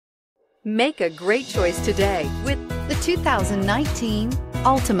Make a great choice today with the 2019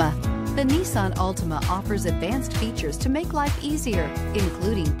 Altima. The Nissan Altima offers advanced features to make life easier,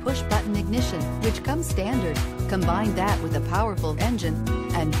 including push-button ignition, which comes standard. Combine that with a powerful engine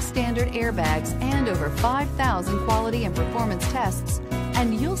and standard airbags and over 5,000 quality and performance tests,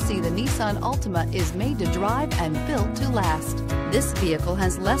 and you'll see the Nissan Altima is made to drive and built to last. This vehicle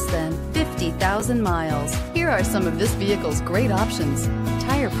has less than 50,000 miles. Here are some of this vehicle's great options: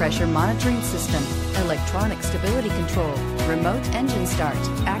 tire pressure monitoring system, electronic stability control, remote engine start,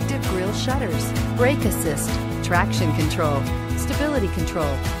 active grille shutters, brake assist, traction control, stability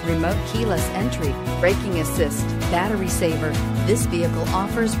control, remote keyless entry, braking assist, battery saver. This vehicle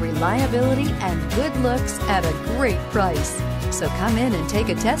offers reliability and good looks at a great price. So come in and take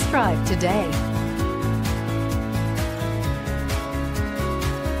a test drive today.